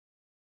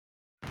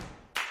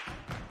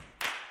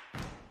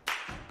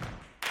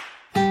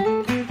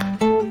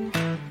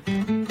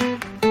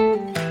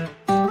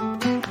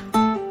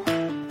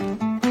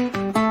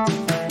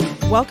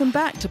Welcome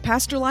back to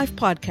Pastor Life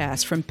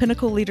Podcast from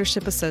Pinnacle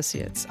Leadership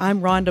Associates.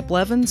 I'm Rhonda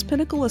Blevins,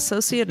 Pinnacle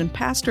Associate and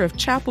Pastor of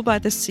Chapel by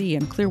the Sea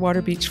in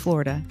Clearwater Beach,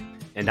 Florida.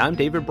 And I'm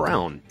David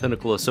Brown,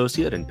 Pinnacle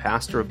Associate and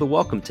Pastor of the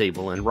Welcome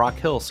Table in Rock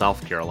Hill,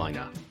 South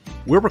Carolina.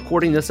 We're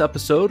recording this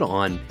episode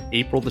on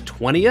April the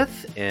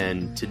 20th,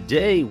 and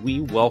today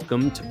we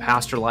welcome to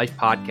Pastor Life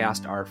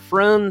Podcast our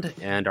friend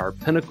and our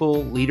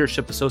Pinnacle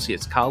Leadership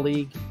Associates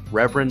colleague,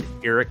 Reverend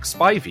Eric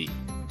Spivey.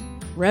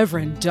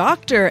 Reverend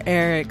Dr.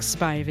 Eric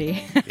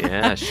Spivey.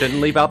 Yeah, shouldn't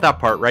leave out that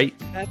part, right?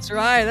 That's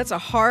right. That's a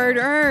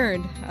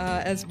hard-earned,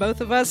 as both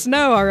of us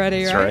know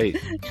already, right?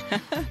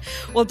 That's right.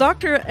 Well,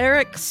 Dr.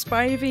 Eric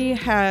Spivey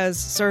has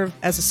served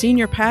as a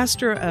senior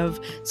pastor of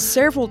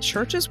several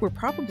churches. We're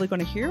probably going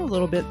to hear a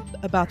little bit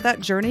about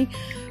that journey.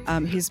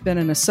 He's been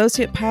an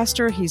associate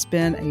pastor. He's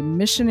been a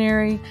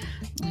missionary.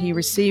 He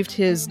received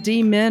his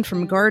D.Min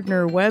from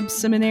Gardner-Webb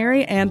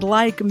Seminary, and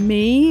like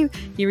me,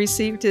 he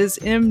received his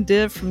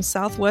MDiv from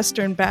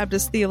Southwestern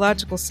Baptist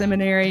Theological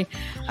Seminary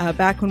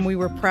back when we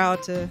were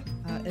proud to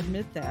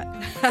admit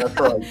that. That's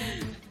right.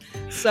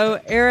 So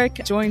Eric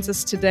joins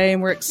us today,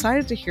 and we're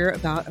excited to hear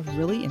about a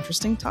really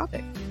interesting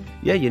topic.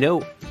 Yeah, you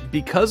know,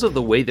 because of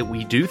the way that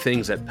we do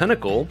things at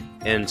Pinnacle,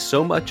 and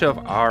so much of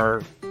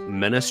our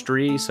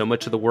ministry, so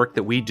much of the work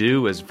that we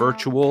do is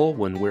virtual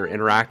when we're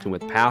interacting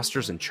with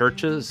pastors and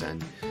churches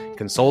and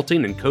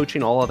consulting and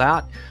coaching, all of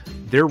that,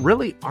 there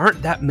really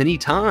aren't that many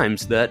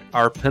times that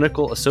our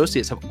Pinnacle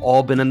associates have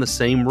all been in the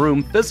same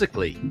room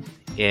physically.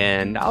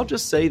 And I'll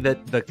just say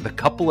that the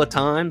couple of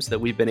times that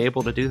we've been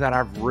able to do that,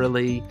 I've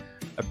really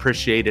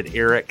appreciated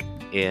Eric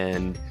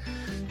and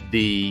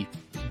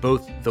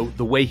both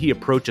the way he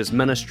approaches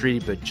ministry,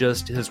 but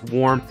just his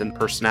warmth and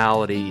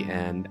personality.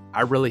 And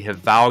I really have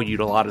valued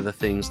a lot of the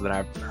things that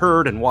I've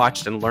heard and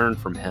watched and learned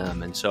from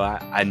him. And so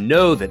I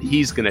know that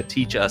he's going to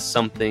teach us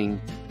something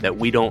that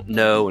we don't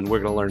know, and we're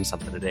going to learn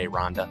something today,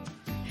 Rhonda.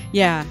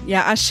 Yeah,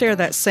 I share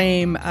that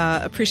same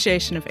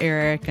appreciation of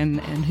Eric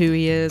and who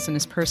he is and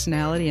his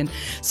personality. And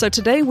so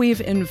today we've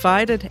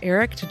invited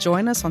Eric to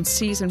join us on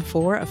Season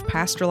 4 of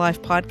Pastor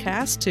Life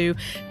Podcast to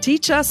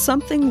teach us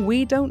something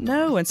we don't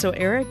know. And so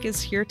Eric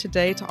is here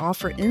today to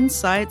offer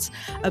insights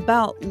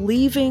about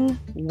leaving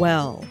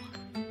well.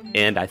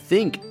 And I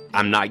think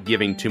I'm not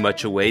giving too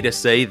much away to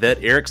say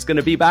that Eric's going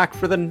to be back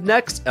for the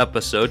next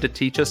episode to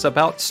teach us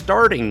about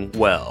starting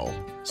well.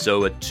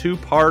 So a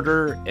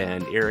two-parter,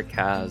 and Eric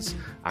has,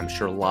 I'm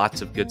sure,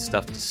 lots of good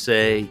stuff to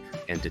say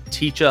and to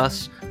teach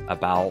us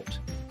about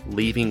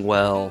leaving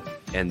well,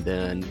 and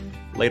then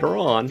later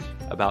on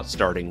about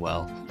starting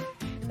well.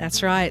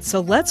 That's right. So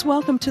let's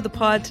welcome to the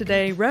pod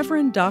today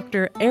Reverend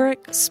Dr.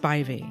 Eric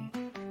Spivey.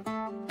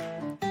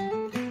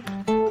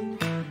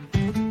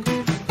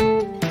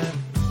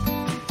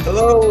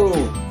 Hello.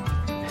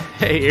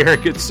 Hey,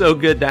 Eric, it's so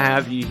good to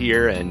have you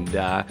here. And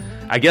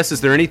I guess,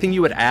 is there anything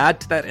you would add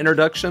to that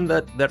introduction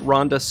that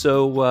Rhonda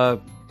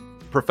so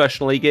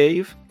professionally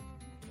gave?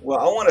 Well,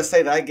 I want to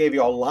say that I gave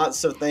y'all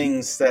lots of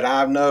things that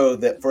I know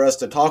that for us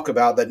to talk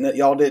about that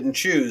y'all didn't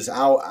choose.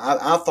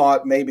 I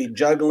thought maybe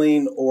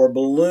juggling or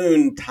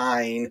balloon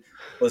tying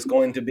was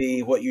going to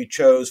be what you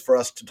chose for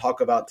us to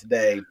talk about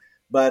today.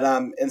 But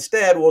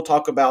instead, we'll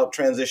talk about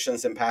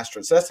transitions in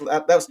pastorate. So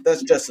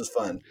that's just as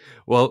fun.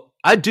 Well,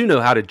 I do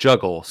know how to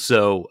juggle.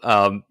 So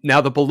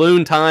now the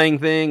balloon tying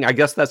thing, I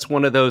guess that's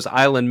one of those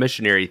island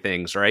missionary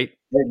things, right?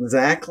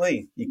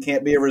 Exactly. You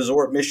can't be a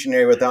resort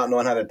missionary without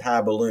knowing how to tie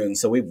a balloon.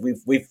 So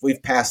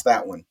we've passed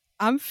that one.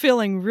 I'm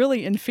feeling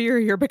really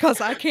inferior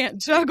because I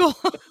can't juggle.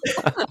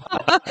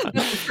 That's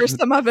the first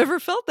time I've ever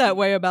felt that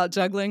way about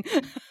juggling.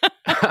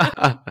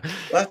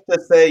 Let's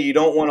just say you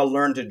don't want to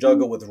learn to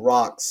juggle with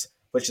rocks,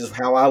 which is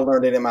how I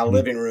learned it in my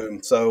living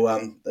room. So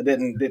I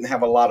didn't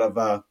have a lot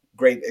of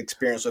great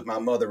experience with my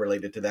mother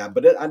related to that.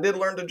 But I did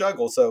learn to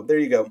juggle. So there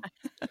you go.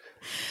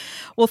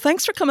 Well,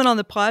 thanks for coming on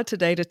the pod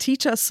today to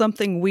teach us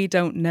something we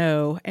don't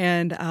know.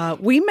 And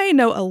we may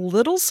know a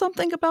little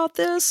something about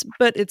this,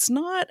 but it's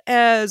not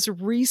as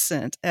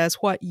recent as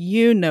what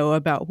you know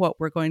about what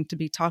we're going to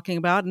be talking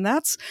about. And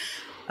that's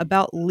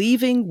about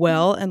leaving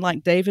well. And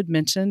like David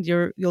mentioned,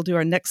 you'll do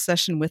our next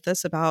session with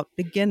us about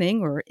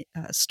beginning or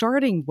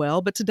starting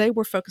well. But today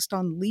we're focused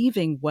on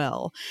leaving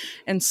well.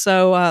 And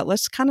so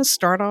let's kind of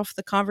start off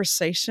the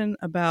conversation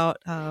about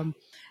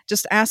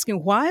just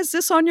asking, why is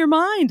this on your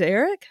mind,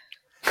 Eric?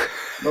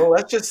 Well,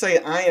 let's just say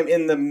I am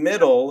in the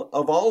middle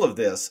of all of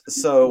this.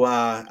 So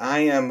I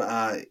am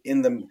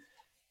in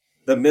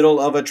the middle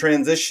of a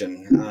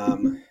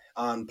transition.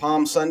 On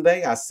Palm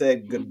Sunday, I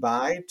said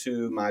goodbye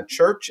to my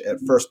church at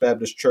First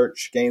Baptist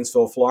Church,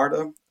 Gainesville,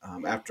 Florida,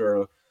 after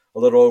a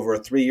little over a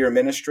 3-year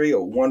ministry, a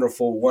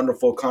wonderful,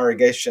 wonderful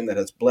congregation that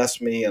has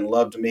blessed me and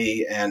loved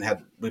me, and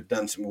we've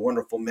done some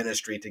wonderful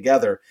ministry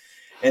together.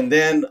 And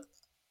then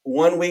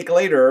 1 week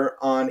later,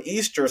 on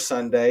Easter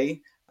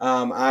Sunday,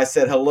 I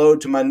said hello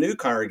to my new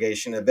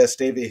congregation at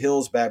Vestavia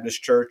Hills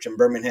Baptist Church in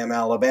Birmingham,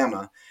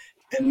 Alabama.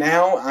 And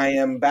now I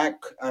am back.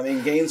 I'm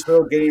in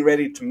Gainesville getting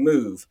ready to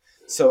move.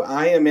 So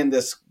I am in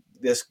this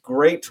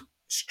great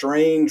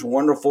strange,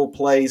 wonderful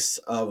place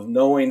of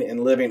knowing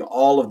and living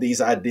all of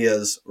these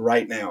ideas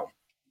right now.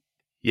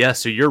 Yeah,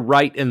 so you're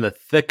right in the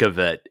thick of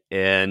it.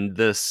 And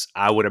this,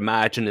 I would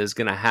imagine, is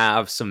going to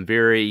have some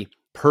very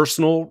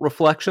personal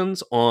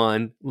reflections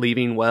on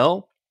leaving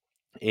well,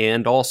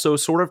 and also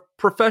sort of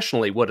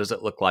professionally, what does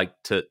it look like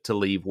to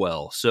leave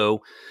well?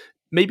 So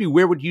maybe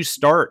where would you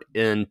start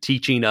in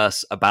teaching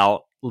us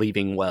about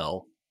leaving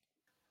well?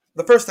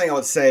 The first thing I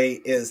would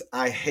say is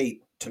I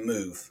hate to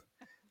move.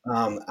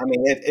 I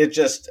mean, it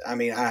just, I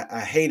mean, I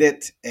hate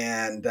it.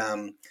 And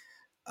but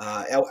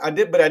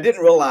I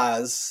didn't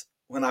realize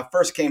when I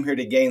first came here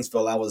to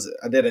Gainesville,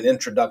 I did an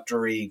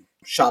introductory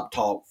shop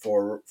talk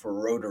for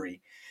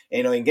Rotary.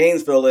 And, and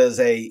Gainesville is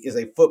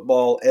a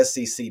football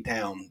SEC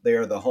town.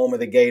 They're the home of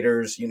the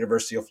Gators,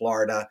 University of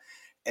Florida.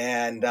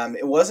 And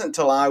it wasn't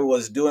until I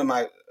was doing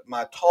my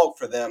talk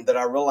for them that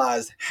I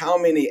realized how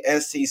many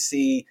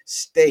SEC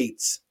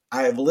states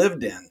I have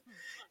lived in,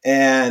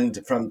 and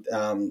from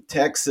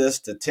Texas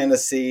to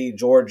Tennessee,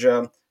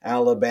 Georgia,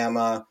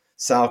 Alabama,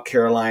 South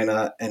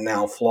Carolina, and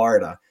now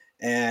Florida.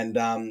 And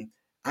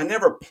I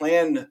never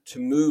planned to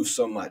move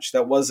so much.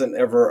 That wasn't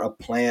ever a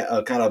plan,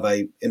 kind of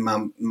in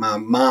my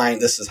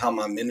mind, this is how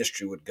my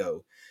ministry would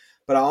go.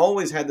 But I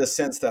always had the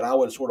sense that I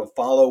would sort of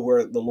follow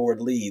where the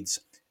Lord leads.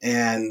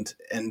 And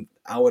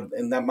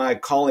that my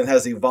calling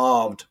has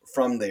evolved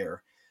from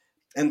there.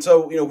 And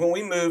so, when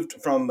we moved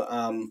from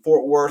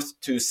Fort Worth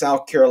to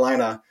South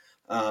Carolina,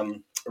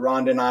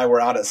 Rhonda and I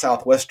were out at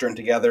Southwestern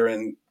together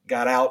and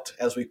got out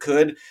as we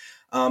could.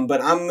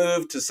 But I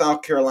moved to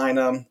South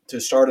Carolina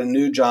to start a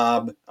new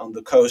job on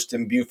the coast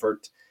in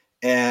Beaufort.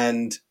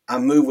 And I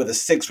moved with a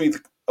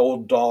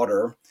 6-week-old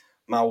daughter.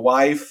 My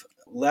wife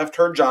left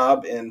her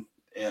job in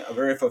a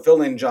very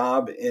fulfilling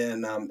job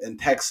in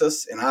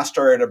Texas, and I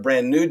started a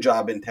brand new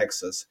job in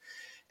Texas.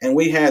 And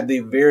we had the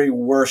very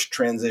worst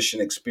transition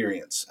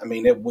experience. I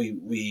mean,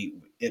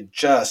 it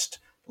just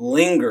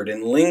lingered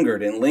and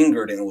lingered and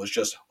lingered, and it was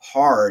just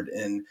hard.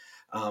 And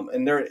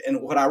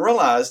what I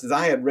realized is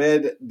I had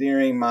read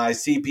during my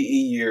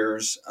CPE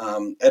years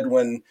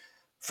Edwin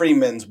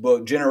Freeman's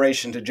book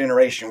Generation to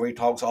Generation, where he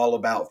talks all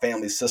about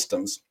family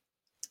systems,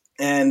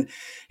 and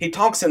he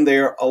talks in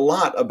there a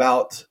lot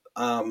about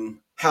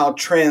how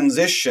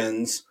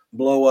transitions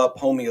blow up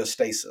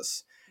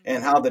homeostasis,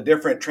 and how the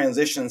different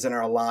transitions in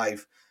our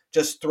life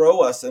just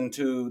throw us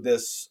into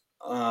this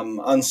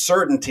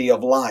uncertainty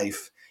of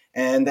life.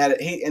 And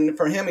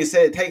for him, he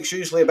said it takes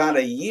usually about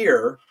a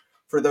year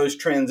for those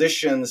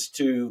transitions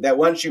that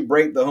once you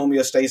break the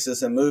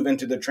homeostasis and move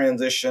into the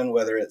transition,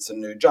 whether it's a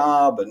new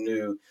job,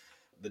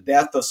 the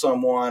death of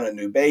someone, a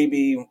new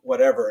baby,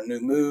 whatever, a new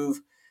move,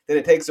 that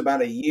it takes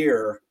about a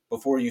year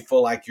before you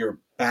feel like you're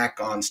back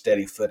on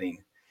steady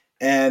footing.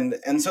 And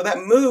so that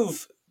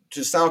move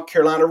to South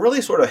Carolina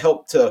really sort of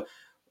helped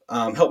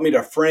me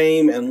to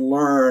frame and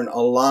learn a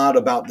lot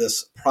about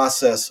this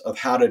process of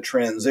how to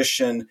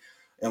transition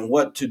and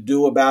what to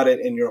do about it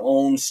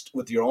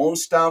with your own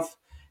stuff.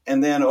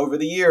 And then over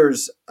the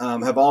years,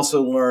 have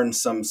also learned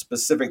some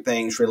specific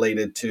things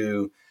related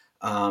to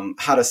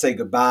how to say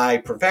goodbye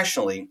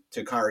professionally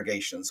to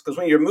congregations. Because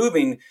when you're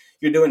moving,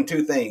 you're doing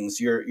two things.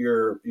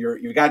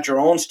 You got your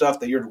own stuff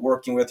that you're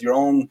working with,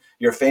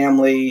 your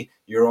family,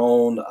 your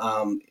own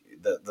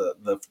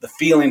the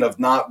feeling of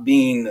not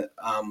being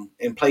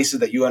in places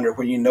that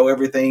where you know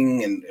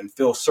everything and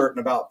feel certain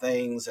about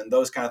things and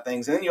those kind of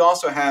things. And then you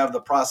also have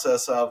the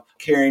process of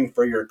caring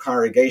for your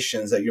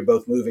congregations that you're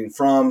both moving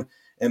from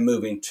and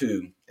moving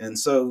to. And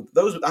so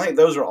I think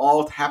those are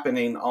all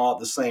happening all at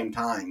the same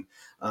time.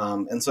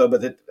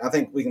 I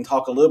think we can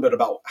talk a little bit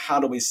about how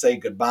do we say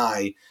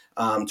goodbye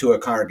to a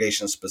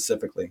congregation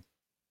specifically.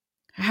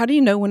 How do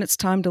you know when it's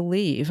time to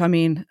leave? I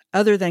mean,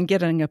 other than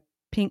getting a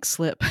pink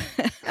slip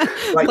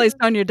Right. placed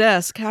on your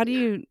desk, how do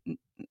you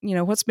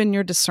what's been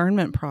your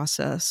discernment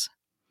process?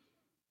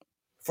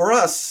 For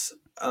us,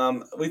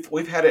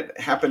 we've had it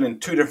happen in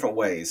two different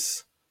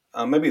ways,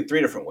 maybe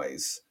three different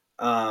ways.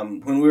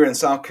 When we were in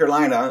South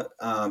Carolina,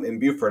 in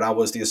Beaufort, I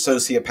was the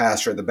associate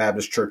pastor at the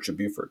Baptist Church of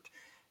Beaufort.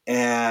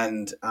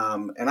 And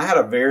I had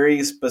a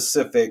very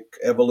specific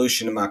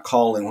evolution in my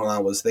calling when I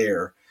was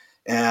there.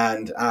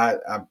 And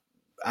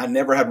I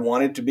never had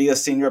wanted to be a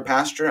senior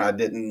pastor.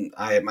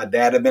 My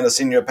dad had been a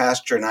senior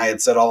pastor, and I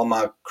had said all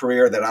my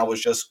career that I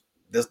was just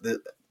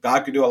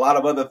God could do a lot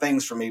of other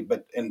things for me,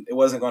 and it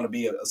wasn't going to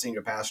be a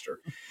senior pastor.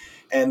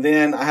 And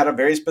then I had a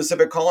very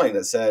specific calling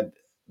that said,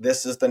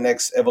 this is the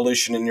next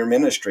evolution in your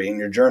ministry, in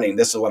your journey.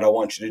 This is what I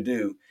want you to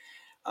do.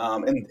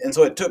 And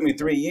so it took me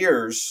 3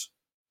 years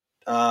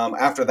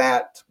after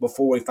that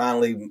before we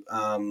finally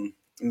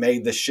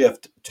made the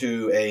shift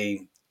to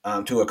a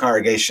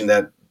congregation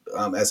that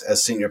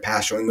as senior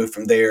pastor. We moved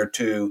from there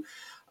to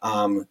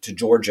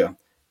Georgia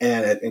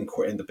and in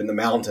the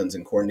mountains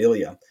in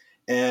Cornelia.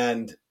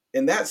 And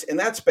in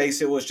that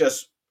space, it was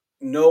just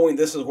knowing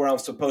this is where I'm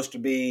supposed to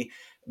be,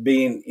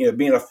 being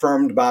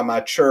affirmed by my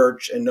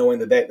church, and knowing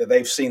that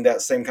they've seen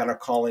that same kind of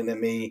calling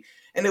in me.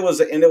 And it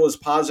was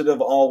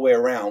positive all the way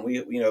around.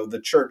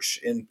 The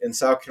church in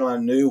South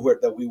Carolina knew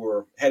that we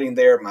were heading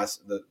there.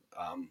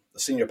 the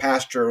senior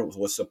pastor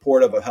was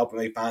supportive of helping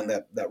me find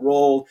that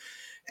role.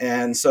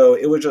 And so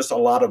it was just a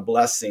lot of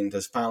blessing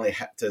to finally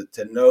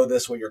to know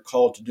this, what you're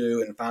called to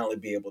do, and finally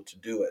be able to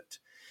do it.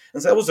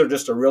 And so that was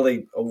just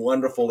a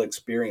wonderful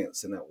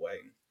experience in that way.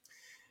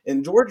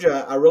 In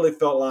Georgia, I really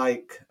felt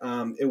like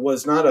it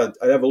was not an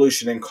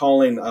evolution in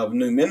calling of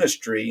new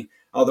ministry,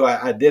 although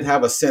I did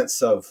have a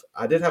sense of,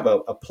 I did have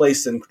a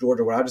place in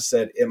Georgia where I just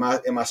said, am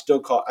I still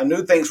called? I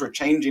knew things were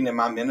changing in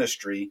my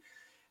ministry.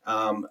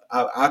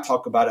 I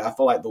talk about it. I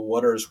feel like the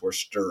waters were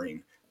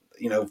stirring.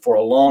 For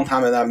a long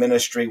time in that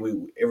ministry,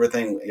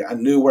 I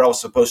knew where I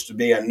was supposed to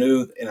be. I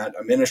knew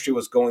our ministry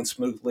was going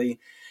smoothly.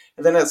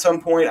 And then at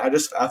some point,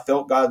 I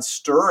felt God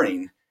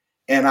stirring.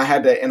 And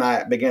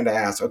I began to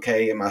ask,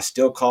 okay, am I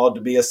still called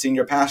to be a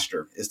senior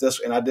pastor?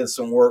 And I did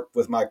some work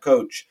with my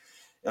coach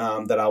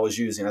that I was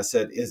using. I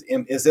said,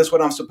 is this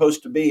what I'm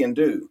supposed to be and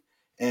do?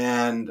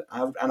 And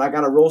I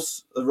got a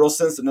real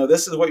sense to know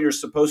this is what you're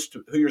supposed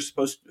to,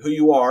 who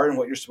you are and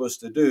what you're supposed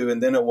to do.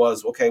 And then it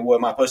was, okay, well,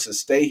 am I supposed to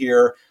stay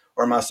here,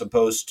 or am I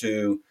supposed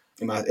to,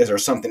 is there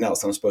something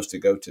else I'm supposed to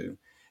go to?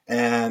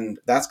 And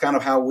that's kind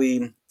of how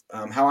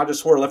I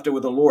just sort of left it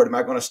with the Lord. Am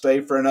I going to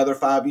stay for another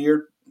 5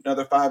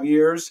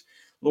 years,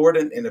 Lord?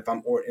 And if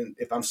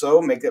I'm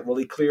so, make that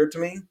really clear to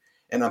me.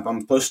 And if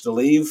I'm supposed to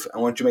leave, I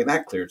want you to make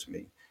that clear to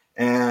me.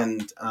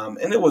 And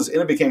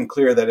it became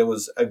clear that it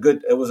was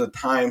a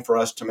time for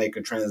us to make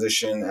a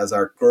transition as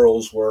our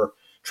girls were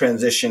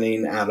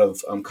transitioning out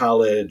of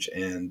college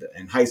and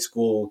high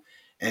school.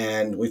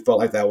 And we felt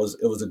like it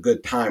was a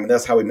good time. And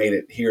that's how we made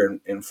it here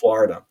in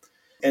Florida.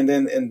 And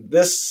then in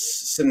this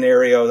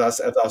scenario,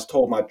 as I was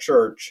told my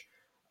church,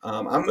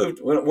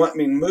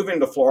 moving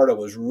to Florida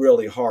was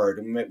really hard.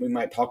 And we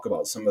might talk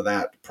about some of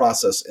that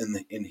process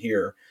in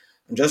here.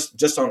 And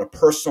just on a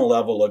personal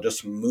level of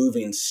just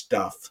moving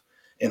stuff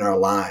in our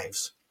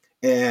lives.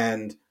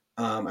 And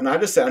I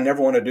just said, I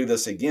never want to do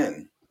this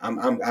again.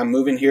 I'm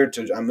moving here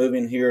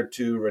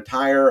to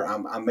retire.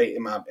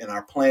 In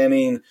our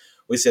planning,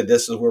 we said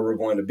this is where we're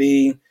going to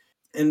be.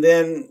 And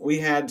then we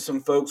had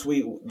some folks.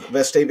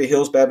 Vestavia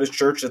Hills Baptist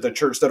Church is the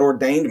church that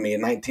ordained me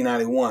in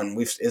 1991.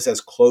 It's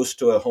as close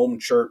to a home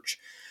church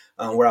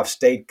where I've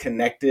stayed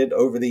connected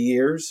over the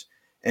years.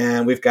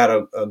 And we've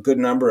got a good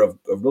number of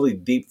really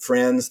deep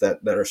friends that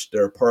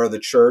are part of the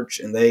church.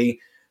 And they,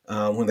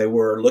 when they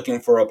were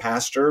looking for a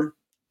pastor,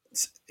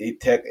 he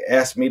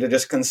asked me to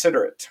just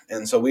consider it.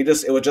 And so it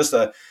was just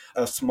a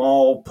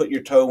small, put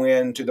your toe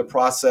into the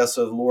process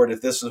of, Lord,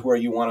 if this is where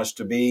you want us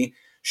to be,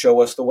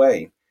 show us the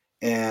way.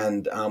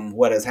 And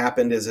what has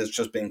happened is it's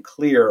just been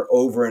clear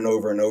over and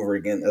over and over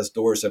again as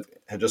doors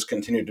have just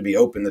continued to be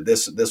open that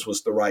this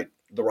was the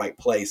right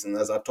place. And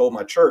as I've told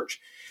my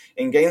church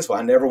in Gainesville,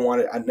 I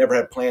never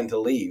had planned to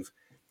leave.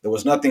 There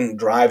was nothing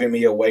driving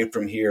me away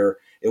from here.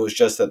 It was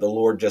just that the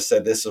Lord just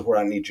said, this is where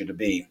I need you to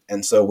be.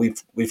 And so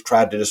we've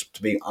tried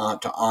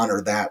to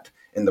honor that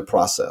in the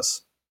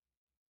process.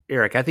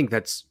 Eric, I think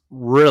that's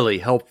really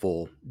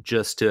helpful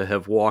just to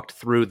have walked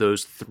through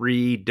those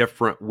 3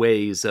 different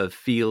ways of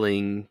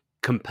feeling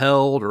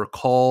compelled or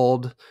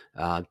called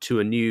to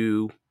a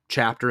new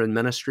chapter in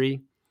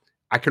ministry.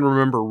 I can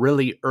remember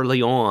really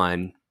early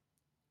on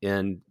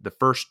in the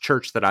first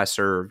church that I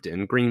served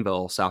in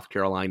Greenville, South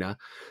Carolina,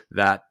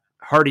 that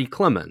Hardy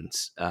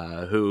Clemens,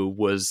 who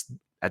was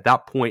at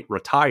that point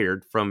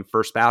retired from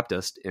First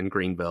Baptist in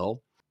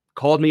Greenville,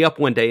 called me up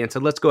one day and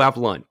said, let's go have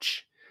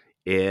lunch.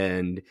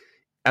 And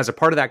as a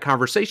part of that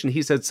conversation,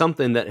 he said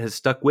something that has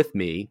stuck with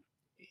me.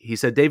 He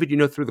said, David,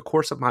 through the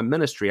course of my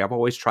ministry, I've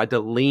always tried to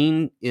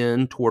lean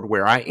in toward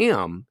where I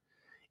am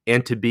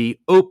and to be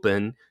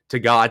open to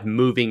God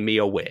moving me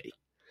away.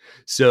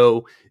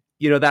 So,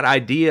 that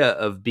idea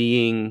of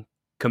being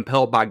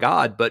compelled by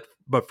God, but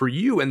for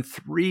you in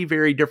 3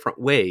 very different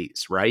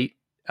ways, right?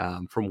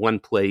 From one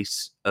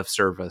place of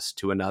service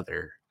to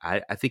another.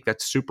 I think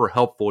that's super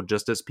helpful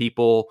just as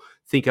people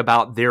think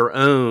about their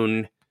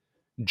own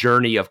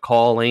journey of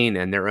calling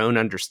and their own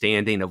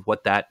understanding of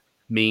what that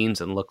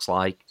means and looks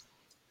like.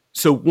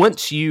 So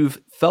once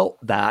you've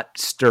felt that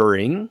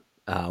stirring,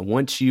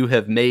 once you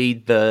have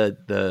made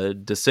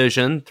the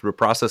decision through a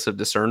process of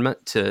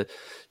discernment to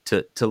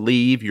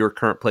leave your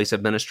current place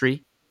of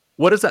ministry,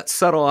 what does that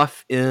set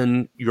off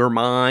in your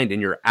mind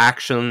and your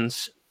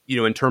actions,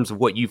 in terms of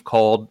what you've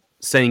called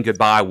saying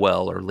goodbye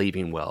well or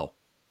leaving well?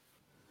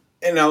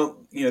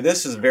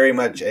 This is very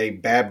much a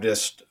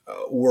Baptist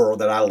world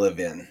that I live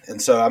in.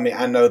 And so,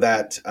 I know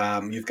that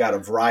you've got a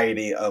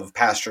variety of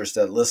pastors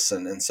that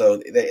listen. And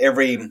so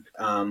every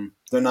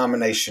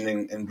denomination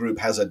and group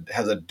has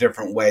a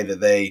different way that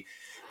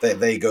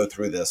they go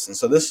through this. And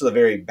so this is a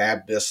very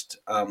Baptist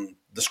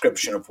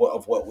description of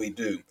what we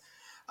do.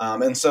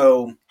 And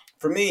so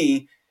for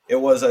me, it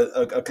was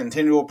a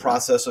continual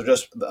process of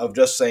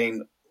just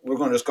saying, we're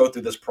going to just go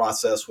through this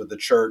process with the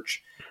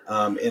church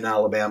in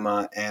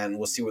Alabama, and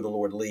we'll see where the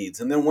Lord leads.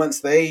 And then once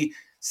they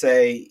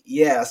say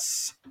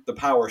yes, the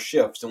power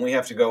shifts, and we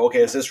have to go,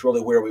 okay, is this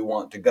really where we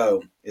want to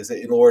go? Is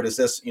it, Lord, is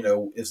this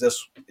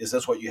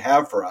what you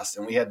have for us?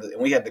 And we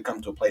had to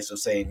come to a place of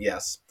saying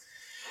yes.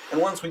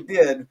 And once we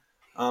did,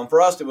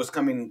 For us, it was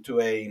coming to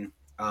a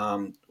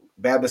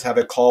Baptists have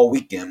a call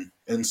weekend,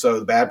 and so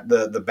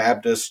the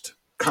Baptist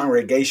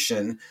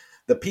congregation,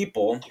 the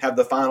people have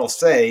the final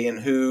say in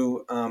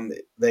who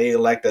they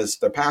elect as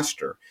their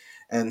pastor,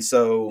 and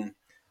so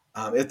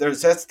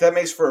that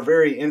makes for a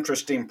very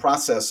interesting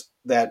process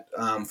that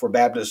for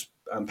Baptist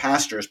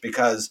pastors,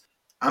 because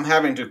I'm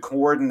having to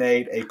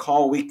coordinate a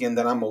call weekend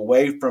that I'm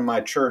away from my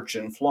church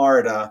in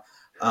Florida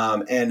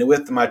and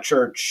with my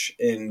church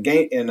in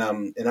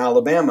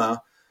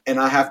Alabama, and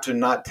I have to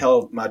not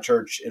tell my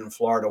church in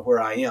Florida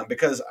where I am,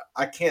 because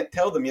I can't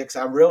tell them yet, because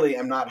I really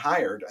am not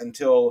hired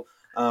until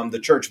the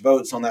church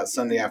votes on that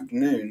Sunday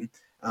afternoon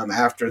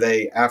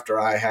after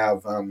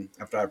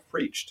I've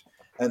preached.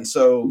 And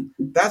so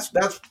that's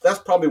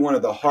probably one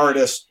of the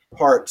hardest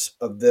parts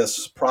of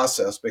this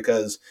process,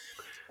 because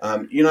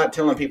you're not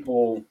telling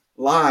people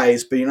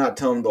lies, but you're not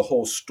telling them the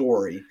whole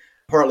story.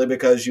 Partly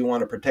because you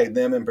want to protect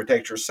them and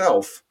protect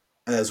yourself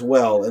as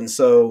well. And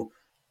so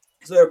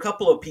there are a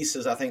couple of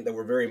pieces I think that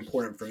were very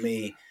important for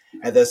me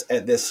at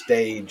this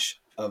stage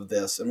of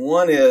this. And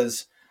one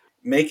is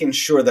making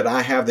sure that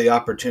I have the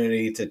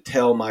opportunity to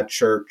tell my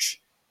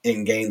church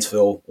in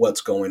Gainesville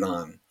what's going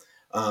on,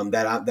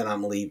 that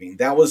I'm leaving.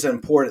 That was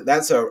important.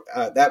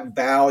 That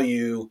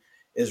value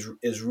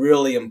is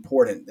really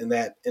important,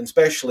 and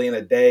especially in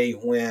a day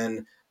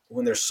when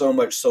there's so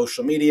much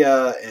social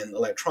media and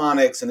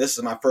electronics. And this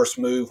is my first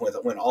move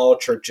when all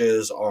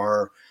churches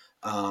are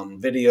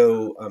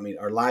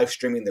are live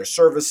streaming their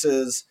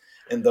services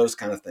and those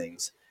kind of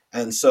things.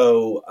 And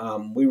so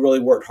we really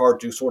worked hard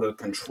to sort of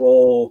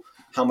control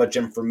how much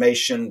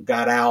information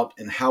got out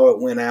and how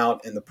it went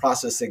out and the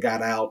process it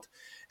got out.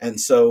 And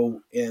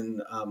so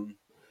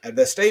at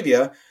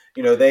Vestavia,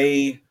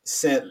 they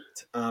sent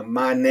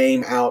my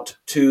name out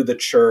to the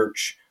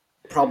church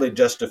probably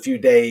just a few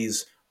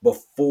days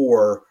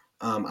before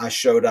I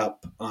showed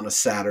up on a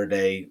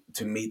Saturday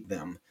to meet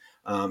them.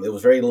 It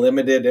was very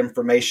limited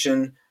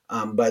information,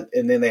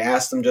 and then they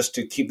asked them just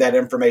to keep that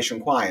information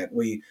quiet.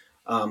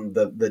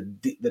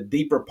 The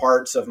deeper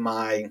parts of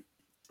my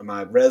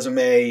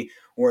resume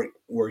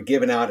were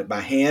given out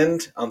by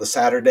hand on the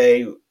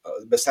Saturday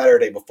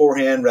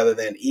beforehand, rather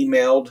than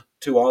emailed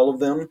to all of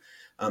them.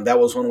 That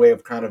was one way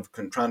of kind of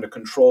trying to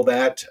control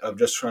that, of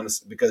just trying to,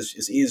 because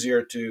it's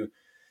easier to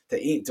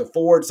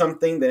forward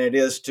something than it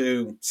is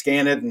to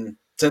scan it and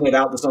send it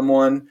out to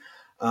someone.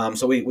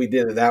 So we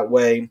did it that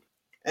way.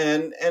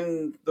 And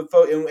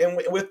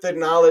with the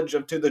knowledge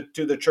to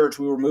the church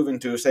we were moving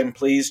to, saying,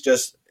 please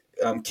just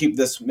keep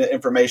this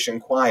information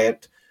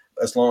quiet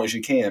as long as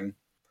you can.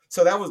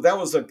 So that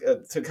was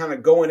to kind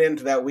of going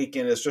into that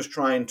weekend is just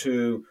trying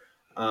to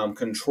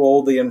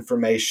control the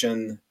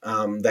information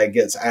that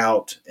gets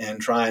out, and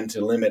trying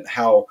to limit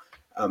how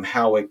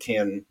it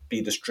can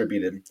be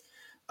distributed.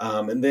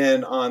 And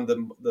then on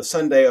the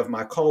Sunday of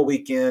my call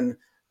weekend,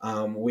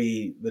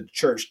 the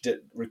church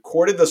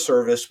recorded the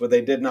service, but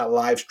they did not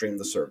live stream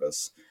the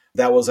service.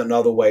 That was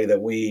another way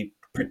that we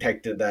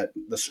protected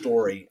the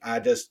story.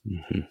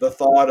 The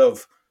thought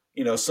of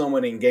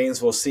someone in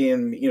Gainesville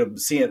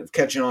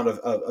catching on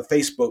a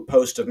Facebook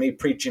post of me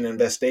preaching in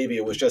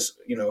Vestavia was just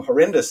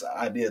horrendous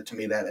idea to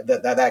me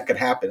that could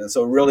happen. And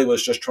so really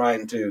was just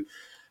trying to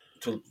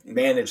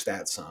manage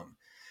that some.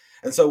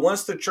 And so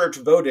once the church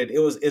voted,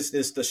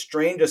 it's the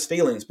strangest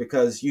feelings,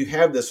 because you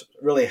have this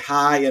really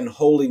high and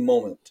holy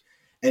moment,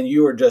 and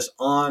you are just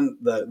on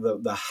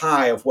the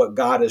high of what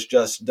God has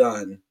just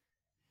done.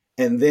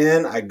 And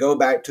then I go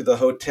back to the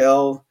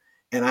hotel,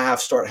 and I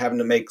start having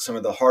to make some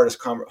of the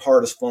hardest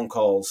phone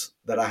calls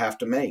that I have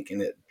to make,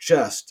 and it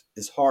just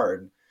is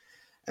hard.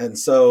 And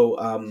so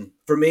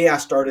for me, I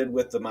started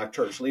with my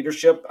church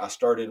leadership. I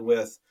started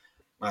with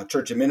my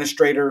church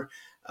administrator,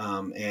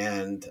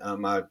 and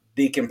my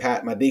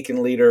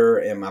deacon leader,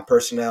 and my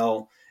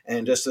personnel,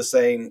 and just to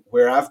saying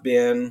where I've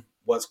been,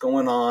 what's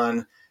going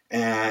on,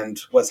 and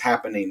what's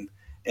happening,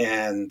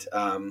 and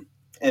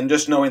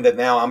just knowing that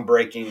now I'm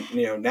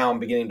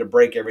beginning to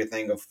break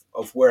everything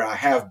of where I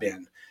have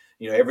been.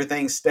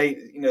 Everything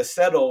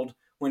settled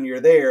when you're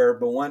there,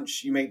 but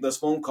once you make those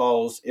phone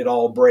calls, it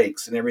all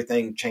breaks and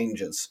everything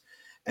changes.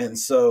 And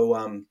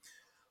so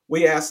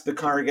we asked the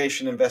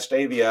congregation in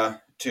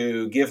Vestavia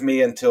to give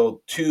me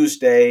until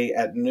Tuesday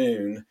at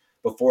noon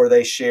before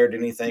they shared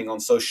anything on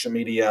social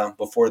media,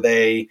 before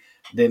they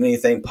did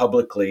anything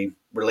publicly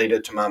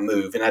related to my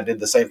move. And I did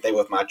the same thing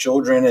with my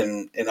children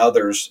and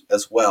others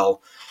as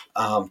well,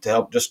 to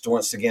help just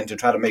once again to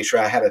try to make sure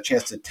I had a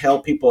chance to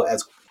tell people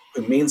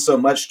who mean so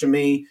much to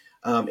me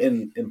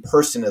in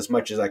person as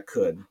much as I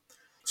could.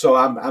 So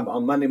I'm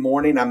on Monday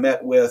morning, I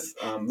met with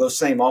those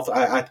same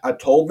officers. I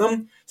told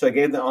them, so I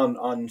gave them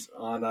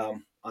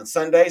on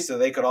Sunday, so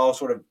they could all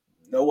sort of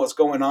know what's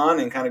going on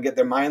and kind of get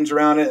their minds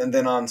around it. And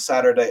then on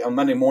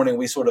Monday morning,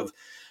 we sort of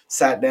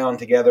sat down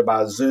together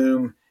by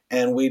Zoom,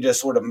 and we just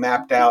sort of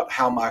mapped out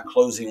how my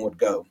closing would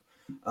go.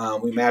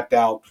 We mapped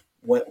out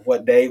what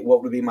would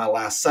be my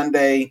last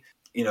Sunday,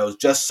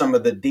 just some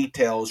of the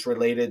details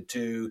related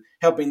to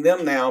helping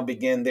them now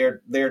begin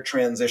their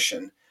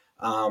transition.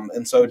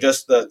 And so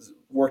just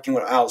working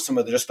out some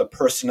of just the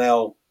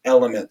personnel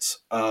elements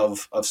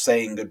of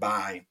saying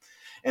goodbye.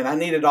 And I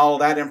needed all of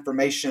that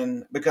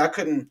information because I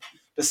couldn't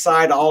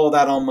decide all of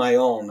that on my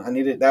own. I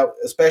needed that,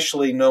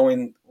 especially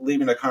knowing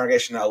leaving a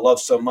congregation I love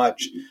so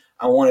much.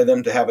 I wanted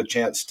them to have a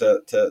chance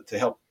to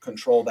help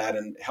control that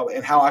and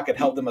how I could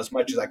help them as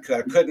much as I could.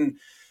 I couldn't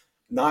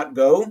not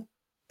go,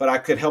 but I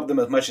could help them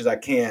as much as I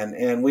can.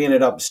 And we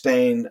ended up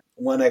staying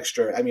one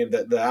extra. I mean,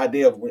 the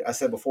idea of, I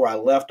said before, I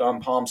left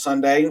on Palm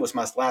Sunday, was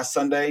my last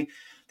Sunday.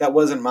 That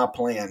wasn't my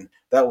plan.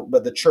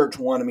 But the church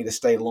wanted me to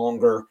stay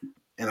longer.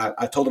 And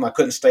I told them I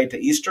couldn't stay to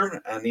Easter.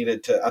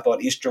 I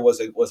thought Easter was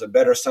a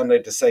better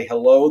Sunday to say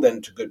hello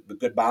than to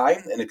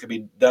goodbye. And it could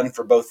be done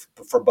for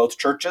both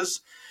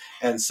churches.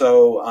 And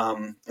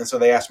so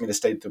they asked me to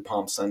stay through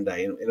Palm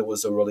Sunday. And it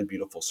was a really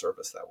beautiful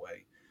service that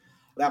way.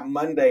 That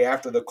Monday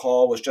after the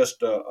call was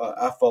just,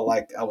 I felt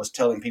like I was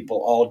telling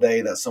people all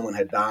day that someone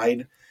had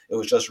died. It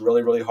was just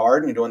really, really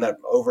hard. And you're doing that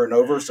over and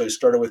over. So you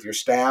started with your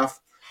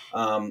staff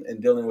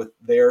and dealing with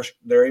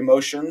their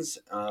emotions.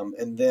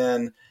 And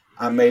then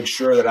I made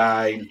sure that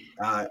I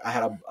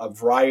had a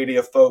variety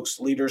of folks,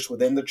 leaders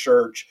within the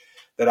church,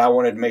 that I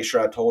wanted to make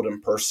sure I told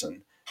in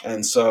person.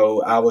 And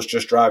so I was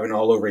just driving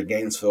all over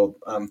Gainesville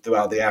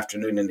throughout the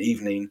afternoon and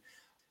evening.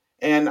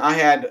 And I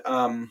had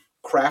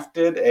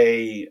crafted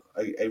a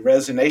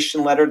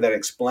resignation letter that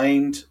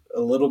explained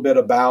a little bit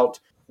about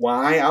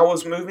why I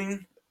was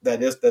moving. That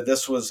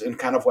this was in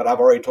kind of what I've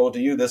already told to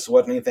you. This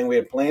wasn't anything we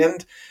had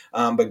planned,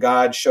 but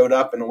God showed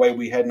up in a way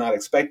we had not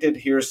expected.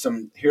 Here's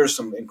some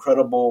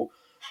incredible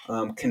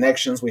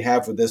connections we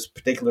have with this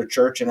particular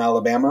church in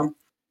Alabama,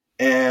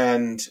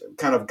 and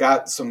kind of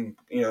got some,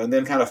 and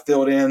then kind of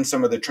filled in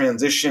some of the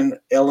transition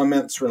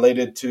elements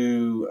related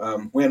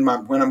to when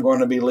I'm going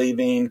to be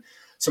leaving.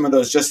 Some of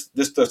those just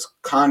those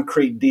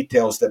concrete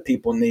details that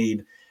people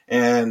need,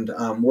 and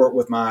work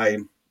with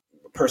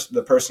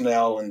the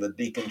personnel and the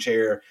deacon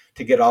chair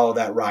to get all of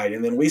that right.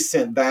 And then we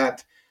sent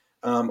that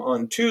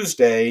on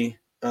Tuesday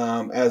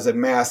as a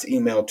mass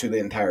email to the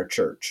entire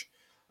church.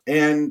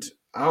 And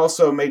I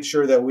also made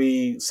sure that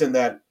we send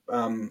that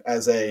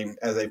as a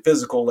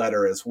physical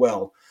letter as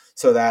well,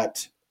 so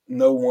that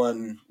no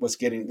one was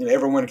getting,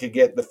 everyone could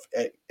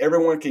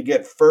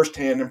get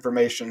firsthand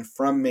information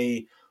from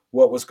me,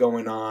 what was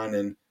going on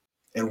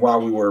and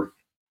while we were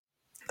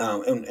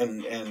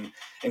and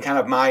kind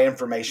of my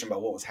information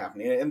about what was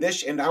happening.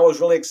 And I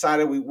was really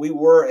excited. We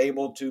were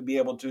able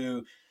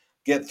to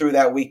get through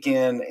that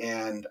weekend,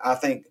 and I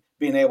think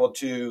being able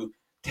to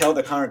tell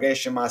the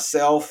congregation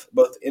myself,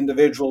 both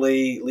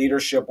individually,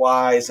 leadership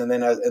wise, and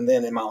then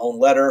in my own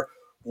letter,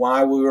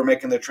 why we were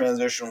making the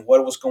transition,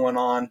 what was going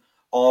on,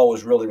 all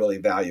was really, really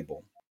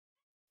valuable.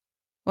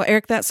 Well,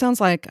 Eric, that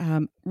sounds like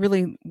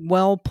really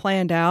well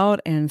planned out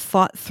and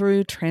thought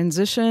through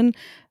transition,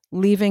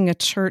 leaving a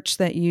church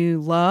that you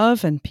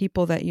love and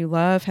people that you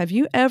love. Have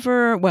you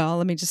ever, well,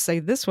 let me just say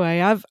it this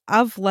way.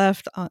 I've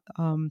left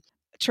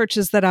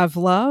churches that I've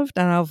loved,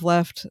 and I've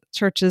left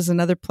churches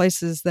and other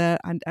places that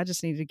I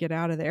just need to get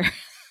out of there.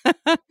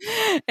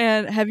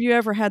 And have you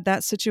ever had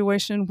that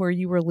situation where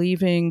you were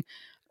leaving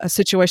a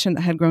situation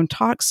that had grown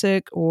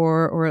toxic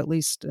or at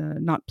least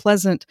not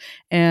pleasant?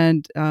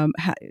 And,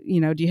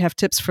 do you have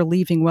tips for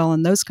leaving well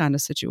in those kind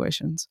of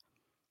situations?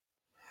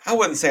 I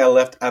wouldn't say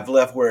I've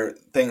left where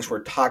things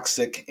were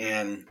toxic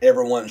and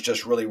everyone's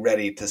just really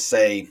ready to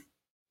say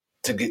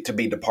to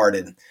be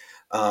departed.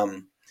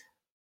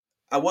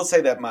 I will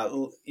say that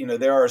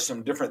there are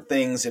some different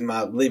things in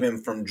my leaving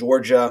from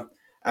Georgia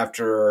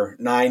after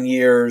 9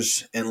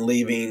 years and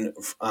leaving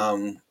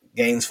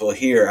Gainesville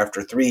here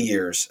after 3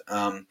 years.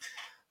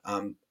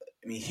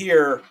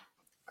 Here,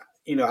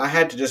 I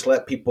had to just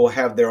let people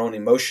have their own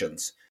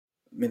emotions.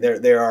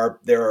 There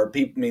are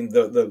people.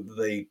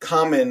 The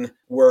common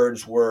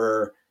words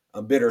were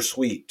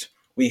bittersweet.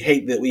 We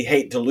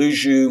hate to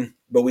lose you,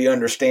 but we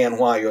understand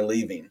why you're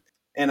leaving.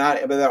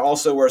 But there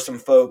also were some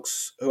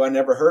folks who I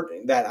never heard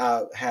that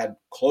I had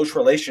close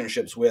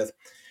relationships with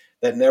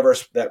that never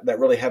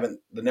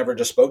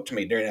just spoke to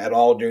me during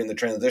the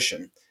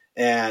transition,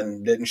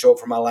 and didn't show up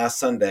for my last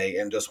Sunday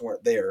and just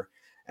weren't there.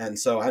 And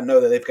so I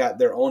know that they've got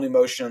their own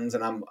emotions,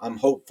 and I'm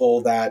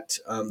hopeful that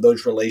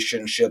those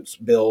relationships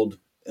build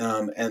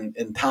and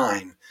in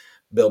time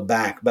build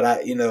back. But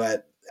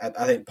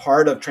I think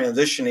part of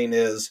transitioning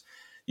is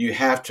you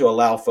have to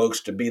allow folks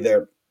to be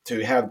there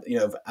to have,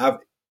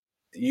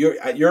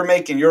 you're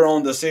making your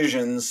own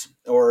decisions,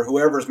 or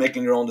whoever's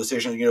making your own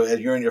decisions, as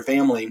you're in your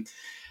family,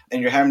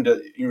 and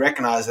you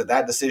recognize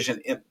that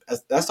decision,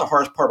 that's the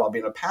hardest part about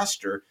being a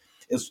pastor,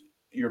 is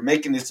you're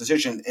making this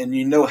decision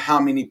and how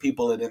many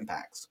people it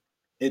impacts.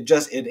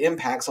 It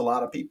impacts a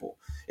lot of people.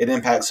 It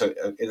impacts an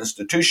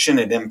institution.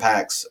 It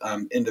impacts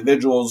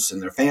individuals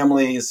and their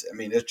families.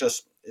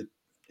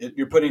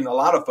 You're putting a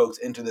lot of folks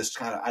into this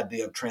kind of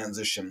idea of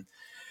transition.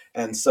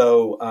 And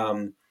so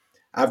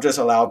I've just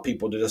allowed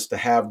people to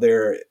have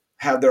their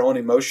own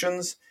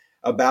emotions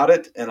about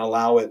it, and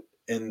allow it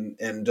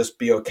and just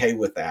be okay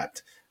with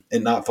that,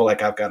 and not feel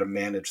like I've got to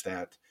manage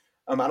that.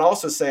 I'd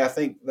also say I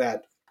think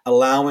that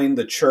allowing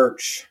the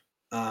church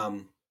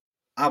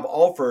I've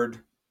offered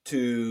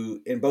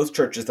to, in both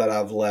churches that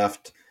I've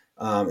left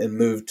and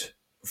moved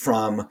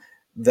from,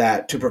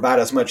 that to provide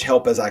as much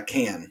help as I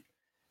can.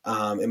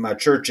 In my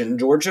church in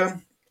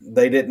Georgia,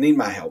 they didn't need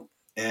my help,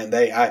 and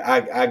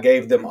I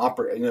gave them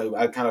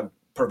I kind of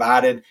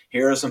provided,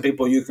 here are some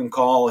people you can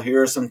call,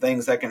 here are some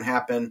things that can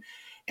happen,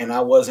 and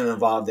I wasn't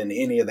involved in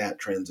any of that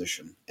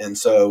transition, and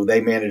so they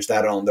managed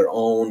that on their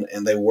own,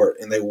 and they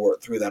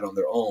worked through that on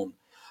their own.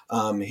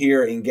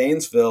 Here in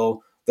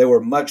Gainesville, they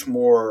were much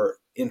more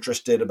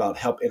interested about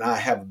help, and I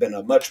have been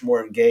a much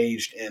more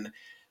engaged in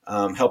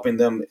helping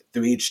them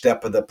through each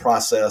step of the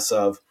process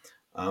of.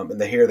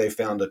 And here they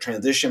found a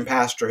transition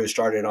pastor who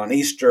started on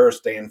Easter,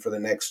 staying for the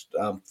next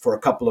for a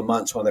couple of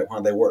months while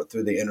they worked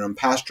through the interim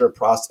pastor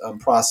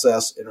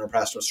process, interim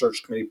pastor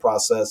search committee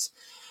process,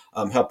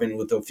 helping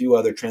with a few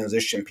other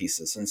transition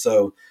pieces. And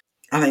so,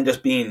 I think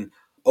just being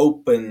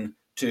open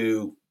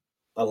to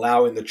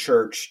allowing the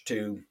church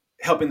to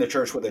helping the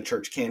church what the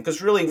church can,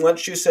 because really,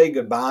 once you say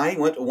goodbye,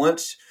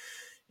 once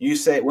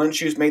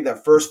you've made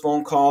that first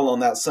phone call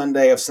on that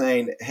Sunday of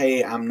saying,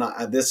 "Hey, I'm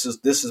not. This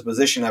is a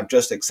position I've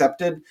just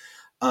accepted."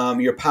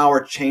 Your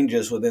power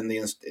changes within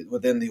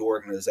the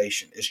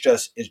organization. It's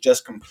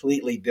just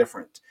completely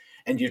different,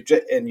 and you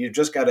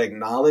just got to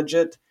acknowledge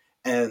it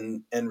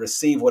and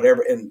receive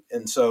whatever,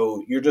 and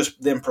so you're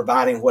just then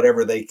providing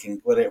whatever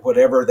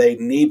they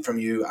need from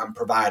you. I'm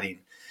providing,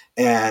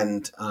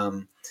 and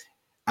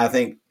I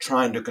think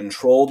trying to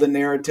control the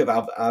narrative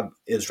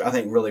is I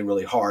think really,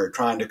 really hard.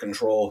 Trying to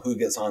control who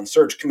gets on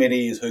search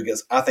committees,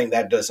 I think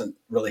that doesn't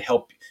really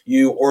help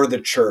you or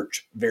the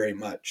church very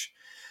much.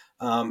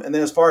 And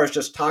then as far as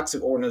just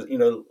toxic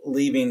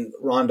leaving,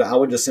 Rhonda, I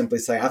would just simply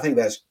say, I think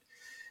that's,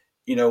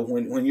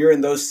 when you're in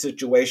those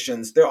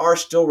situations, there are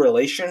still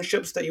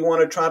relationships that you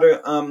want to try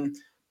to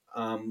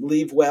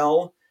leave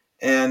well,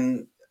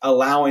 and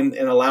allowing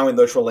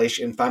those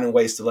and finding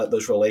ways to let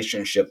those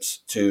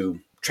relationships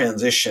to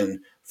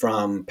transition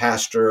from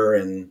pastor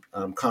and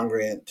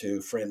congregant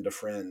to friend to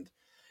friend.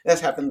 That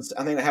happens.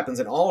 I think that happens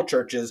in all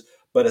churches,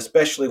 but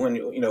especially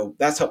when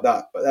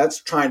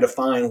that's trying to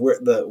find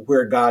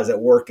where God's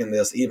at work in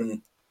this,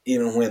 even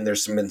when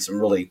there's been some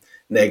really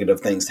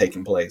negative things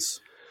taking place.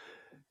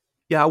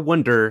 Yeah, I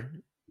wonder,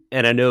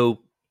 and I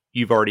know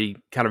you've already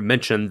kind of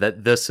mentioned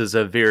that this is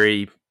a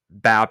very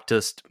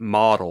Baptist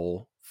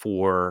model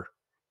for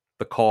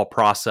the call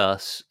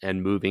process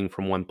and moving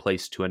from one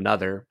place to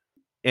another.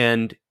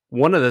 And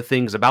one of the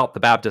things about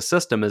the Baptist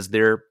system is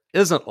there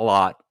isn't a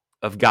lot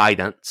of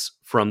guidance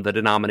from the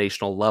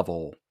denominational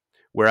level.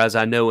 Whereas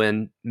I know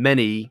in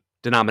many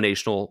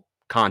denominational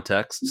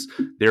contexts,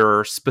 there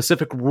are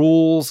specific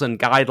rules and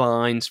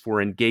guidelines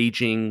for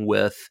engaging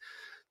with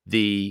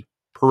the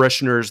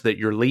parishioners that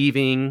you're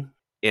leaving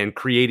and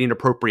creating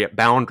appropriate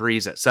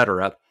boundaries,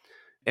 etc.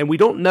 And we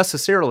don't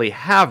necessarily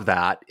have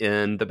that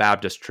in the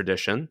Baptist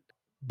tradition.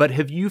 But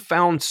have you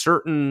found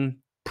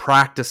certain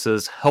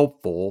practices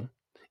helpful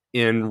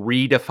in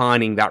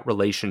redefining that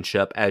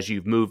relationship as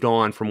you've moved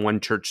on from one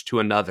church to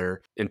another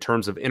in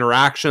terms of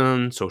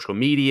interaction, social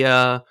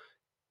media,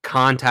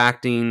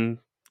 contacting,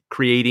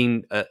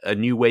 creating a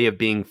new way of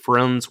being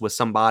friends with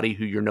somebody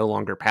who you're no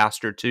longer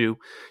pastor to,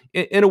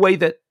 in a way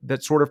that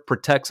sort of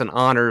protects and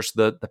honors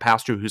the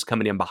pastor who's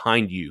coming in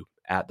behind you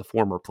at the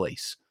former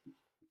place?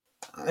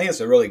 I think it's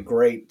a really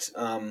great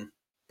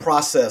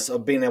process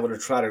of being able to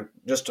try to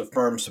just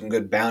affirm some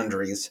good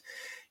boundaries.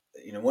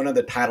 One of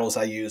the titles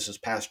I use is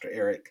Pastor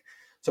Eric.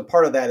 So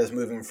part of that is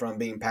moving from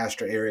being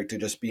Pastor Eric to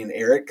just being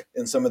Eric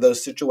in some of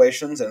those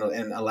situations,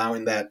 and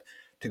allowing that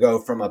to go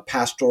from a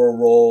pastoral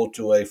role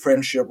to a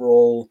friendship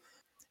role.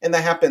 And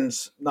that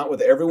happens not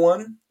with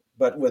everyone,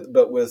 but with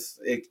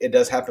it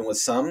does happen with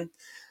some.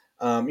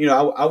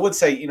 I would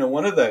say,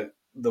 one of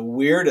the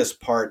weirdest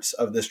parts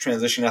of this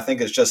transition, I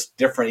think, is just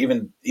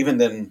different even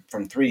than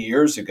from 3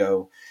 years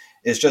ago,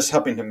 is just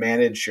helping to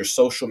manage your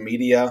social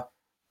media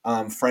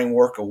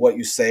framework of what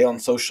you say on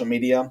social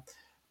media.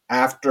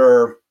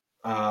 After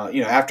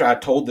I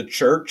told the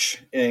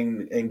church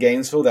in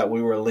Gainesville that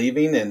we were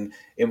leaving, and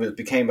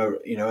became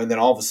and then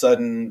all of a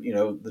sudden,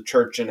 the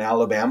church in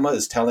Alabama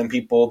is telling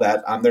people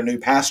that I'm their new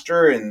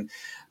pastor, and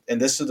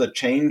this is a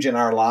change in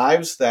our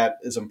lives that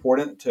is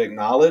important to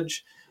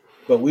acknowledge.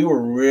 But we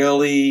were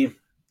really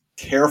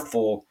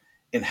careful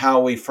in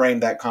how we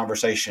framed that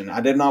conversation.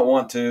 I did not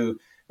want to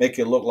make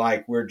it look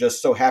like we're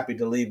just so happy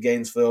to leave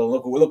Gainesville.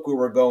 Look where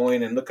we're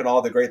going, and look at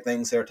all the great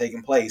things that are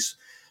taking place.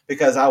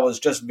 Because I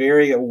was just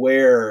very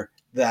aware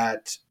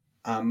that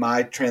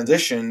my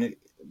transition,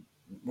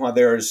 while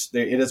it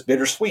is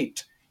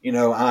bittersweet.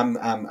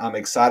 I'm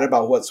excited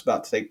about what's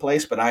about to take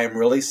place, but I am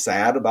really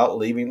sad about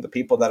leaving the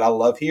people that I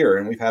love here.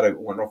 And we've had a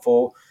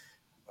wonderful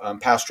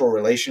pastoral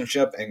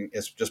relationship, and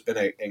it's just been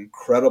an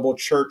incredible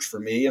church for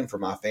me and for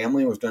my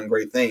family. We've done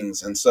great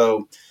things, and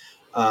so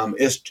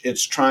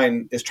it's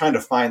trying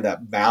to find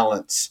that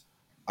balance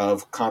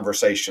of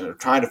conversation, of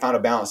trying to find a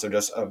balance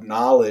of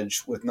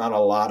knowledge with not a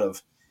lot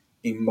of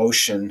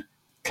emotion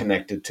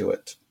connected to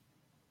it.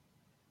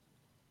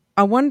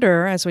 I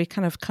wonder, as we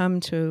kind of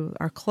come to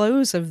our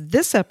close of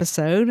this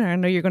episode, I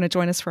know you're going to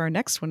join us for our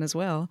next one as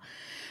well,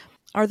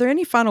 are there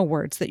any final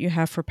words that you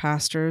have for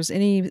pastors?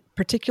 Any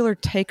particular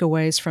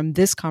takeaways from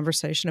this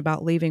conversation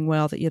about leaving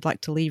well that you'd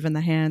like to leave in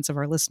the hands of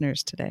our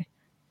listeners today?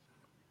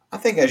 I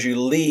think as you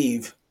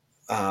leave,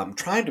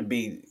 trying to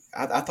be,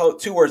 I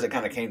thought two words that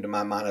kind of came to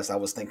my mind as I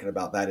was thinking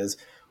about that is,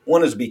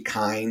 one is be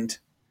kind.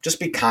 Just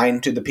be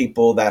kind to the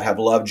people that have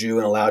loved you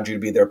and allowed you to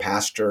be their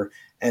pastor.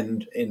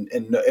 And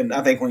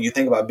I think when you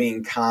think about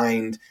being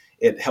kind,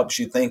 it helps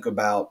you think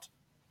about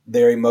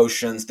their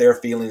emotions, their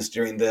feelings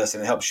during this,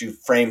 and it helps you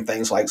frame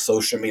things like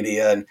social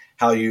media and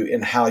how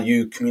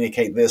you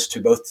communicate this to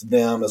both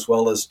them as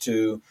well as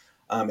to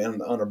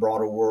on a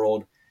broader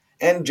world.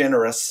 And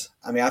generous.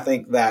 I mean, I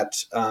think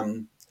that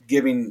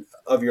giving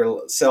of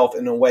yourself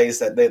in ways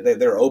that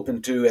they're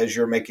open to as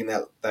you're making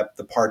that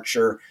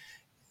departure.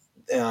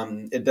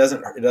 It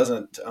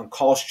doesn't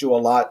cost you a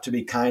lot to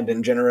be kind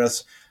and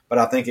generous, but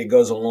I think it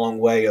goes a long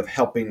way of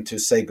helping to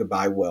say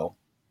goodbye well.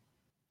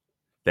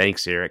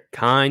 Thanks, Eric.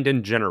 Kind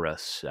and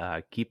generous.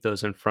 Keep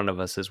those in front of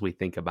us as we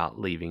think about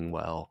leaving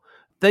well.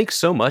 Thanks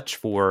so much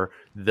for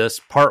this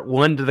part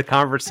one to the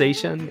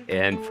conversation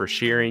and for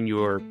sharing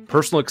your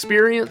personal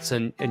experience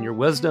and your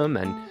wisdom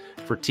and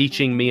for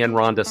teaching me and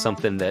Rhonda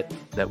something that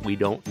we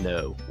don't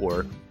know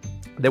or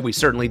that we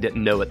certainly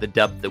didn't know at the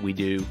depth that we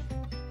do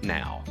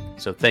now.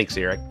 So thanks,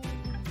 Eric.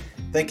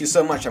 Thank you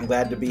so much. I'm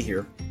glad to be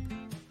here.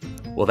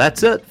 Well,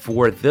 that's it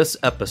for this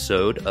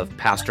episode of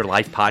Pastor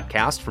Life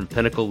Podcast from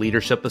Pinnacle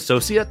Leadership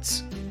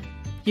Associates.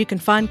 You can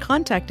find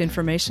contact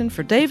information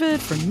for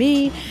David, for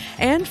me,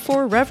 and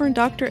for Reverend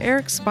Dr.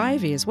 Eric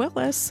Spivey, as well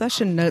as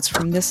session notes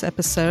from this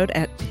episode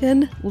at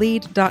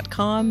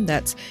pinlead.com.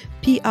 That's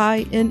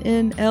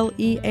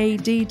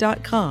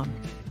PINNLEAD.com.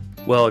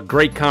 Well, a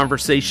great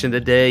conversation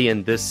today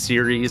in this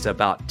series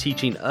about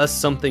teaching us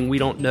something we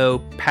don't know.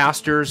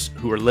 Pastors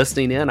who are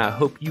listening in, I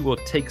hope you will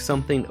take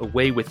something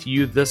away with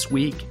you this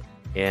week,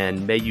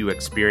 and may you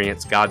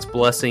experience God's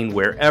blessing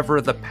wherever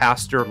the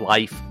pastor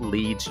life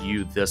leads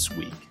you this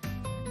week.